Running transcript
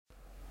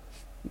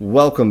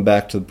Welcome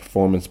back to the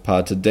Performance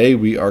Pod. Today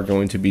we are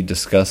going to be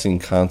discussing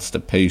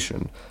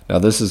constipation. Now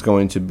this is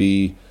going to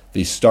be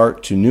the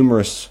start to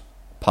numerous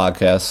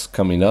podcasts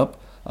coming up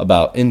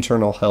about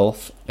internal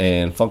health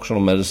and functional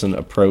medicine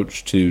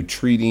approach to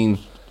treating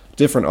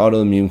different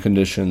autoimmune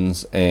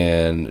conditions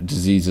and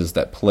diseases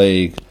that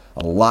plague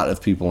a lot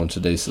of people in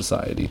today's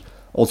society.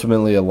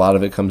 Ultimately, a lot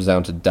of it comes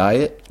down to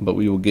diet, but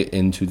we will get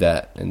into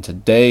that. And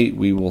today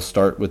we will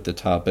start with the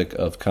topic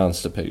of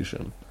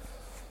constipation.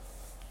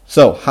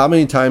 So, how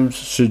many times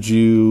should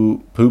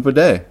you poop a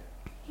day?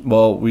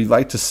 Well, we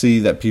like to see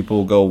that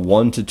people go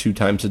 1 to 2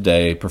 times a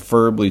day,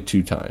 preferably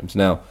 2 times.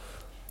 Now,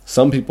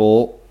 some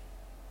people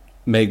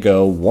may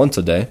go once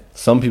a day.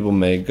 Some people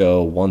may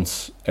go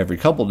once every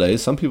couple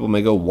days. Some people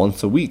may go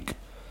once a week.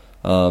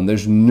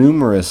 There's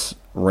numerous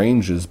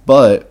ranges,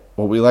 but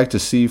what we like to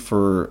see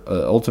for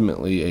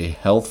ultimately a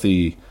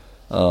healthy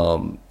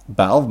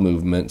bowel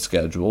movement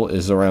schedule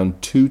is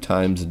around 2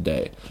 times a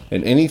day.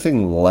 And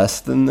anything less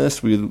than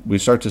this, we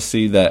start to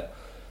see that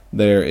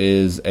there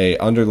is a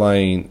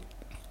underlying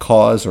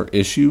cause or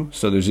issue.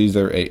 So there's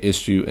either a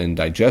issue in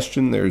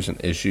digestion, there's an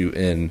issue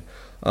in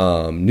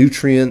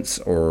nutrients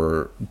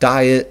or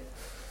diet.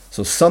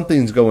 So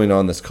something's going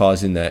on that's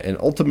causing that. And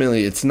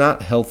ultimately, it's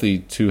not healthy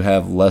to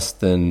have less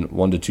than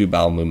 1 to 2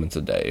 bowel movements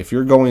a day. If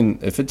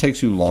it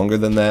takes you longer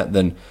than that,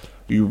 then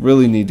you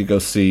really need to go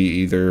see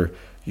either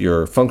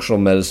your functional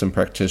medicine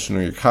practitioner,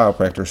 your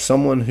chiropractor,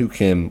 someone who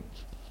can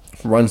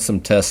run some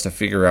tests to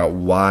figure out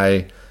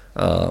why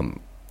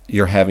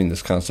you're having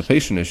this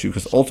constipation issue.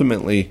 Because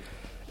ultimately,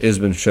 it has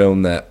been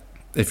shown that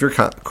if you're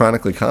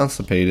chronically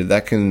constipated,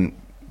 that can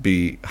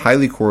be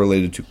highly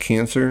correlated to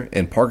cancer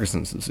and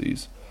Parkinson's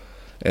disease.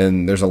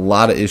 And there's a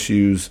lot of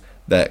issues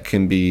that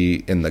can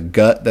be in the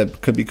gut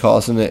that could be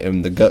causing it,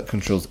 and the gut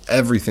controls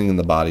everything in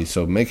the body.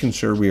 So making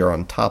sure we are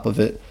on top of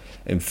it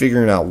and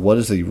figuring out what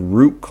is the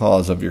root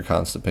cause of your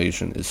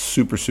constipation is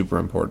super, super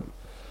important.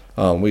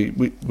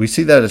 We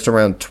see that it's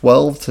around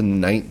 12 to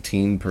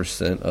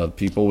 19% of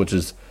people, which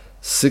is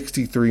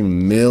 63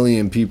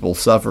 million people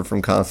suffer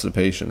from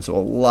constipation. So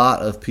a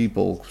lot of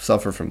people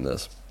suffer from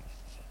this.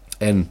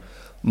 And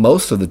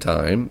most of the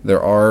time,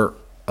 there are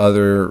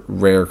other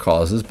rare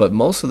causes, but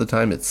most of the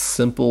time it's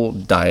simple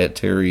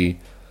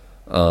dietary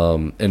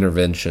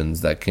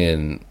interventions that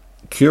can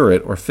cure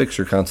it or fix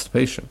your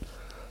constipation.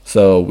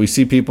 So we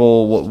see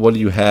people, what do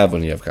you have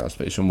when you have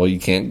constipation? Well, you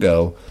can't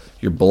go.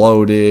 You're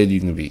bloated. You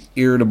can be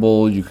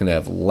irritable. You can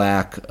have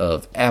lack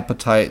of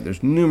appetite.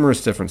 There's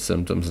numerous different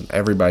symptoms, and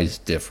everybody's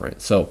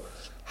different. So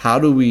how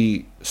do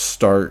we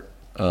start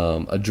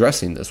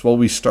addressing this? Well,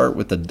 we start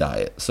with the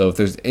diet. So if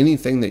there's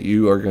anything that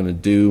you are going to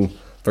do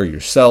for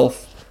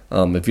yourself,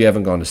 if you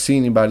haven't gone to see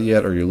anybody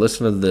yet or you're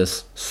listening to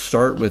this,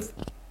 start with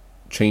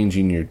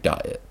changing your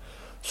diet.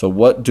 So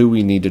what do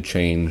we need to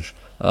change?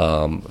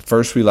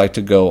 First, we like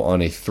to go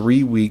on a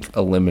 3-week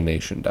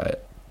elimination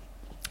diet.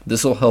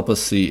 This will help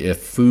us see if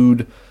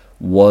food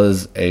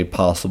was a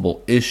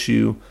possible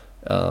issue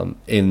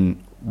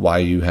in why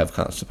you have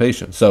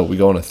constipation. So we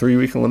go on a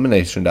 3-week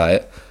elimination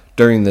diet.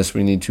 During this,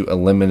 we need to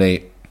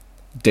eliminate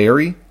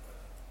dairy,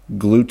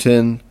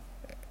 gluten,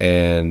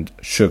 and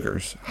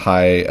sugars,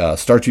 high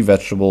starchy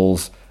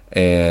vegetables,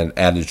 and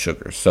added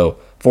sugars. So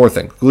 4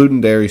 things: gluten,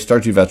 dairy,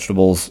 starchy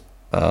vegetables,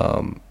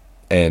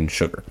 and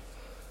sugar.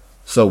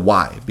 So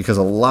why? Because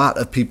a lot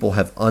of people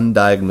have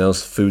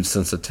undiagnosed food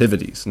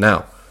sensitivities.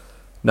 Now,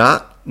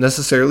 not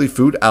necessarily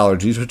food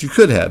allergies, but you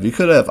could have. You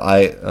could have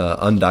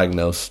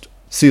undiagnosed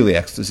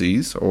celiac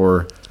disease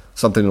or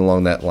something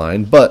along that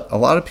line. But a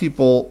lot of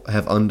people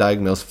have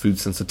undiagnosed food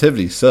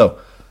sensitivities. So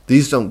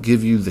these don't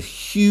give you the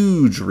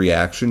huge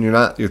reaction.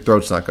 Your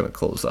throat's not going to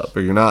close up,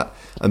 or you're not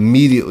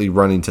immediately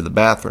running to the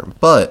bathroom.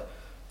 But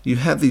you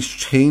have these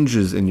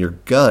changes in your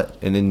gut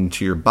and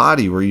into your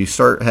body where you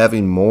start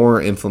having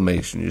more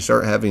inflammation. You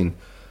start having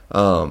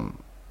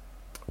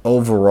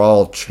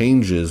overall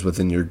changes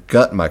within your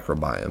gut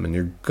microbiome and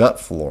your gut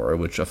flora,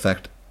 which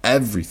affect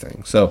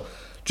everything. So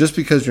just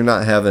because you're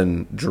not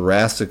having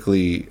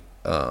drastically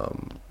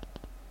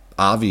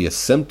obvious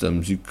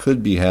symptoms, you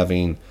could be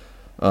having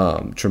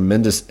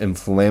tremendous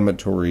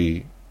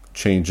inflammatory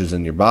changes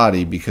in your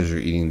body because you're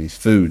eating these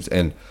foods.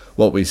 And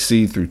what we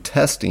see through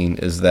testing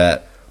is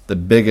that the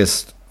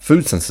biggest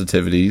food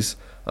sensitivities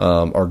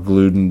are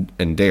gluten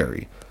and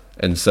dairy.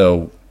 And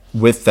so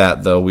with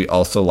that, though, we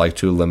also like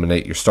to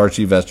eliminate your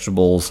starchy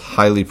vegetables,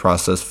 highly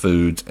processed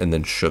foods, and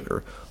then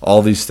sugar.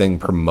 All these things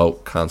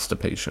promote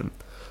constipation.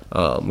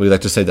 We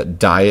like to say that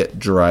diet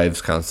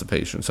drives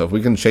constipation. So if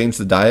we can change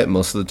the diet,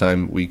 most of the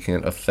time we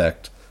can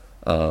affect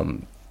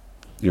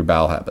your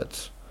bowel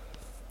habits.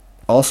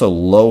 Also,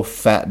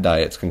 low-fat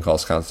diets can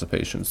cause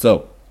constipation.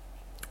 So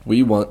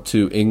we want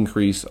to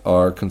increase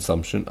our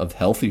consumption of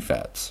healthy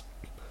fats.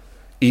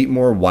 Eat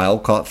more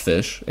wild-caught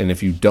fish, and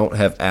if you don't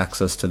have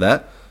access to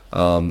that,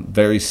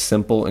 very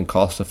simple and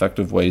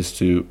cost-effective ways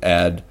to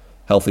add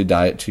healthy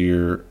fats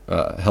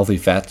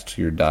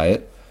to your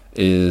diet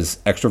is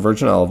extra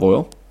virgin olive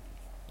oil,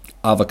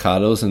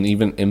 avocados, and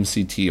even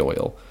MCT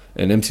oil.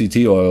 And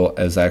MCT oil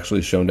is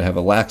actually shown to have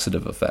a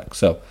laxative effect.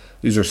 So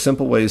these are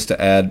simple ways to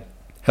add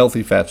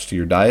healthy fats to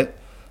your diet,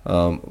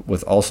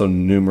 with also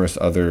numerous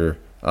other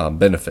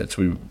benefits.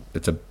 With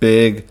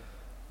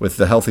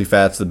the healthy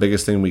fats, the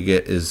biggest thing we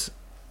get is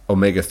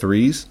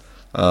omega-3s.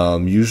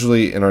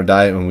 Usually in our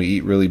diet, when we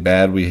eat really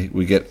bad,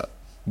 we get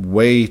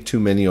way too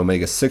many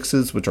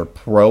omega-6s, which are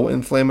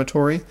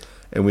pro-inflammatory,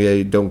 and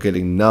we don't get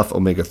enough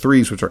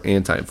omega-3s, which are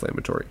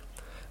anti-inflammatory.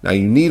 Now,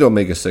 you need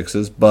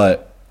omega-6s,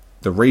 but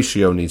the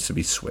ratio needs to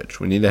be switched.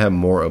 We need to have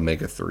more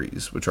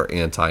omega-3s, which are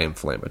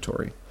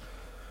anti-inflammatory.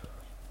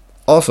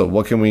 Also,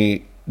 what can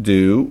we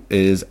do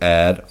is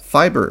add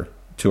fiber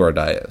to our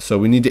diet. So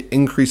we need to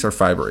increase our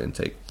fiber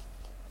intake.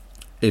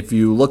 If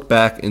you look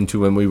back into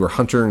when we were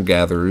hunter and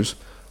gatherers,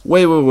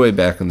 way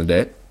back in the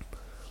day,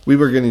 we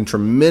were getting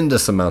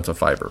tremendous amounts of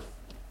fiber.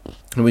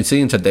 And we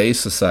see in today's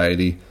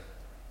society,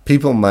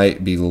 people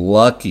might be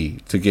lucky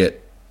to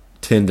get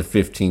 10 to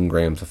 15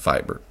 grams of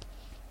fiber.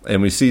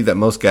 And we see that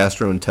most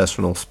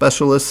gastrointestinal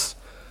specialists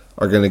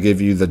are going to give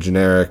you the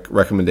generic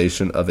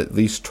recommendation of at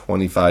least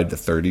 25 to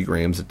 30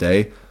 grams a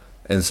day.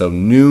 And so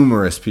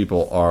numerous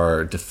people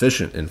are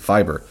deficient in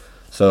fiber.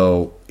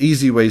 So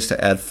easy ways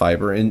to add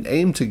fiber, and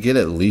aim to get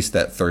at least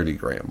that 30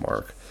 gram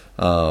mark.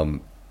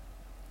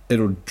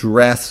 It'll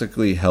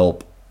drastically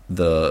help.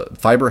 The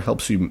fiber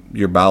helps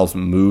your bowels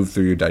move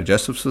through your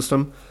digestive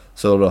system,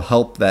 so it'll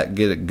help that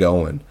get it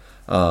going.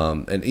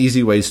 And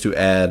easy ways to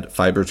add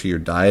fiber to your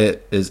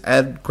diet is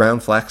add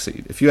ground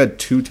flaxseed. If you add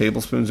 2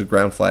 tablespoons of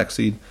ground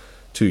flaxseed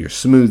to your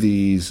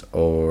smoothies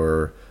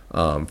or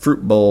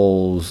fruit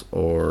bowls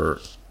or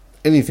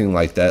anything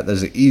like that,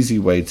 there's an easy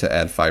way to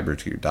add fiber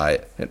to your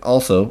diet. And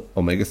also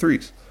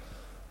omega-3s.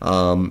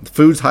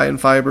 Foods high in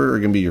fiber are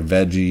going to be your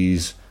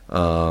veggies,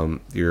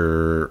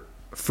 your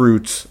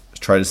fruits.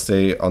 Try to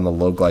stay on the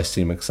low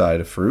glycemic side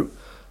of fruit,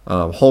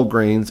 whole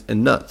grains,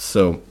 and nuts.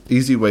 So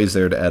easy ways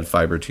there to add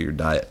fiber to your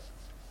diet.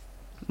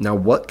 Now,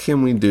 what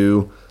can we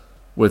do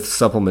with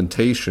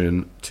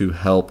supplementation to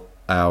help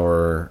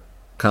our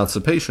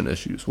constipation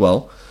issues?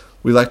 Well,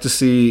 we like to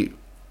see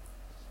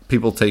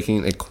people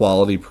taking a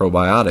quality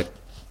probiotic.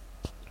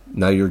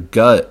 Now, your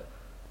gut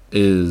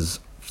is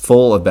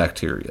full of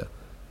bacteria.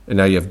 And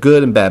now you have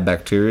good and bad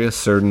bacteria.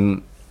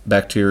 Certain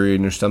bacteria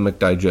in your stomach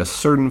digest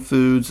certain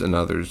foods and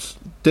others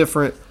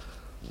different.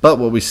 But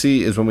what we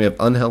see is when we have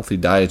unhealthy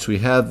diets, we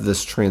have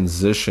this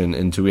transition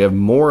into, we have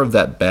more of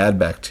that bad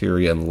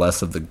bacteria and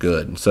less of the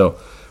good. So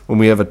when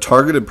we have a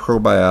targeted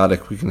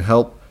probiotic, we can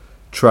help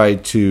try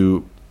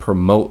to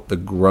promote the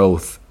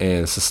growth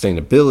and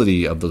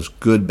sustainability of those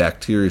good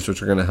bacteria,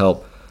 which are going to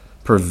help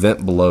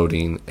prevent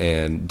bloating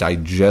and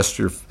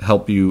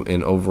help you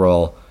in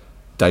overall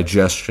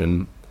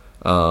digestion.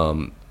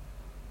 And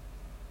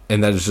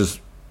that is just,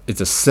 it's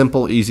a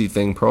simple, easy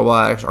thing.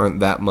 Probiotics aren't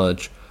that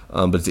much.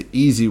 But it's an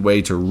easy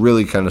way to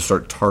really kind of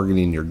start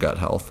targeting your gut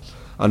health.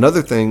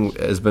 Another thing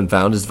has been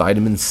found is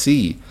vitamin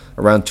C.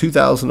 Around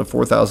 2,000 to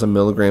 4,000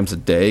 milligrams a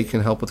day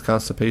can help with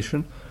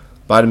constipation.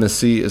 Vitamin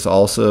C is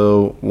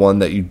also one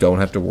that you don't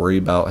have to worry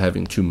about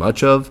having too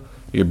much of.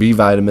 Your B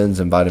vitamins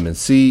and vitamin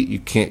C, you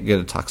can't get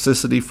a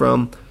toxicity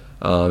from.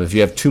 If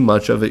you have too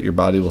much of it, your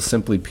body will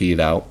simply pee it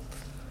out.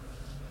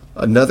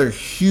 Another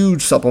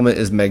huge supplement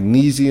is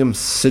magnesium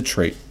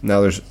citrate.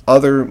 Now, there's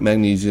other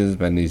magnesiums,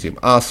 magnesium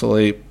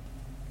oxalate,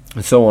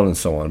 and so on and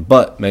so on.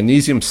 But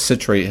magnesium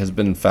citrate has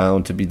been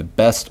found to be the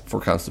best for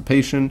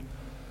constipation,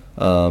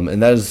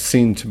 and that is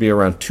seen to be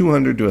around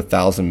 200 to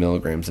 1,000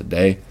 milligrams a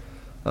day.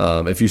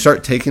 If you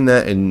start taking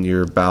that and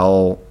your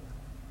bowel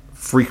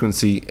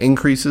frequency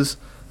increases,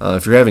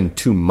 if you're having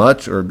too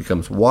much or it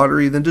becomes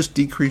watery, then just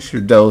decrease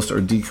your dose or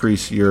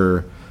decrease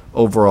your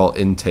overall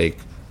intake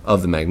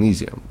of the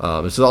magnesium.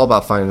 It's all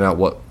about finding out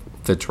what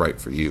fits right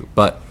for you.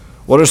 But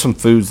what are some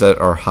foods that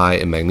are high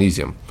in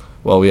magnesium?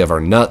 Well, we have our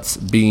nuts,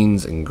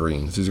 beans, and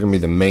greens. These are going to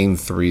be the main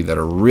 3 that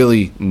are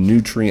really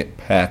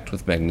nutrient-packed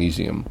with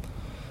magnesium.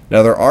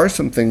 Now, there are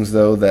some things,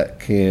 though, that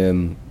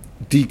can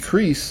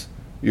decrease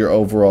your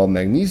overall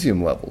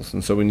magnesium levels,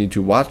 and so we need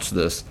to watch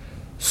this.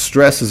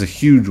 Stress is a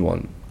huge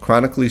one.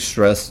 Chronically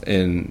stressed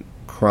and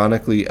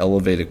chronically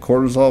elevated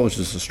cortisol, which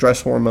is a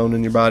stress hormone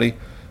in your body,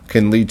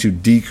 can lead to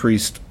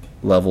decreased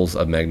levels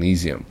of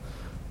magnesium.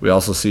 We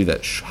also see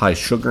that high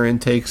sugar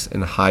intakes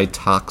and high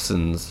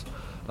toxins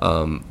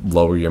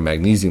lower your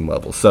magnesium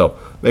levels. So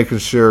making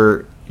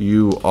sure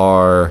you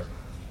are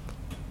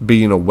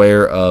being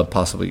aware of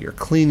possibly your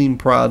cleaning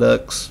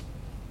products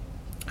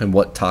and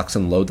what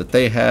toxin load that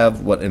they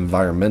have, what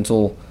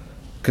environmental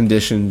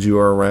conditions you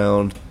are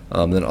around,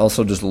 then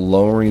also just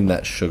lowering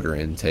that sugar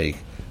intake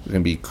is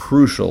going to be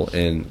crucial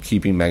in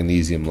keeping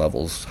magnesium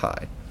levels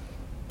high.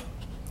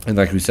 And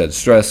like we said,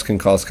 stress can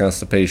cause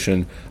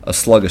constipation. A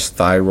sluggish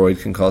thyroid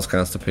can cause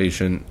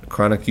constipation.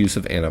 Chronic use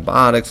of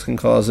antibiotics can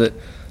cause it.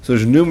 So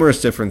there's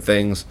numerous different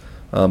things.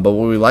 But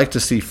what we like to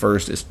see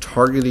first is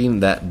targeting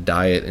that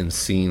diet and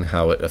seeing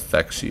how it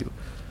affects you.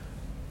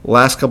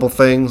 Last couple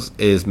things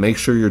is make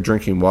sure you're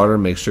drinking water.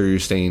 Make sure you're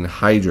staying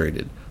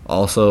hydrated.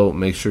 Also,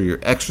 make sure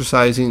you're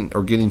exercising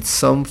or getting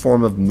some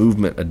form of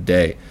movement a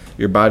day.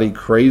 Your body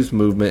craves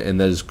movement, and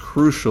that is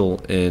crucial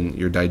in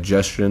your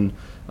digestion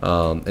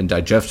and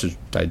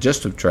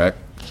digestive tract.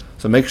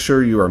 So make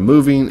sure you are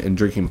moving and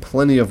drinking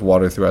plenty of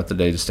water throughout the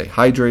day to stay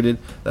hydrated.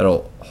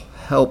 That'll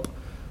help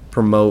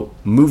promote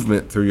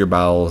movement through your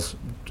bowels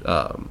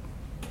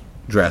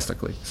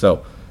drastically.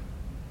 So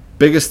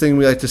biggest thing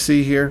we like to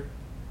see here,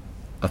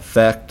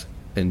 affect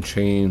and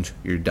change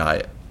your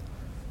diet.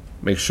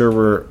 Make sure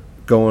we're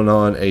going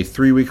on a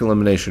 3-week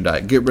elimination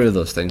diet. Get rid of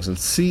those things and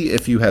see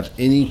if you have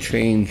any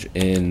change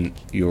in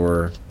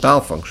your bowel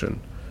function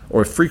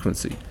or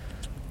frequency.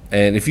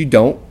 And if you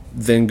don't,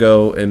 then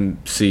go and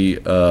see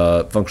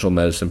a functional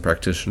medicine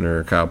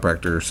practitioner,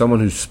 chiropractor, or someone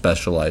who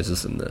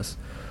specializes in this.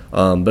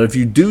 But if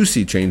you do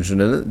see changes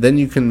in it, then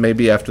you can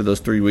maybe after those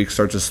 3 weeks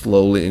start to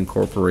slowly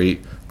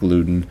incorporate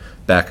gluten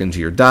back into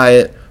your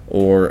diet,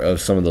 or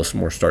of some of those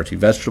more starchy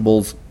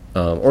vegetables,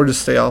 or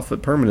just stay off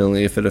it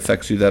permanently if it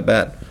affects you that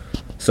bad.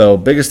 So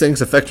biggest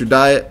things, affect your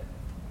diet,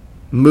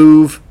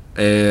 move,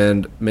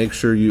 and make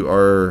sure you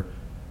are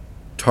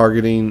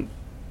targeting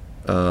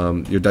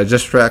your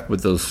digestive tract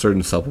with those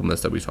certain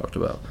supplements that we talked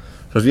about.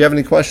 So if you have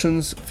any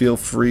questions, feel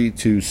free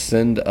to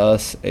send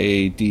us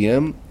a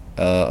DM.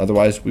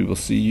 Otherwise, we will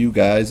see you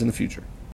guys in the future.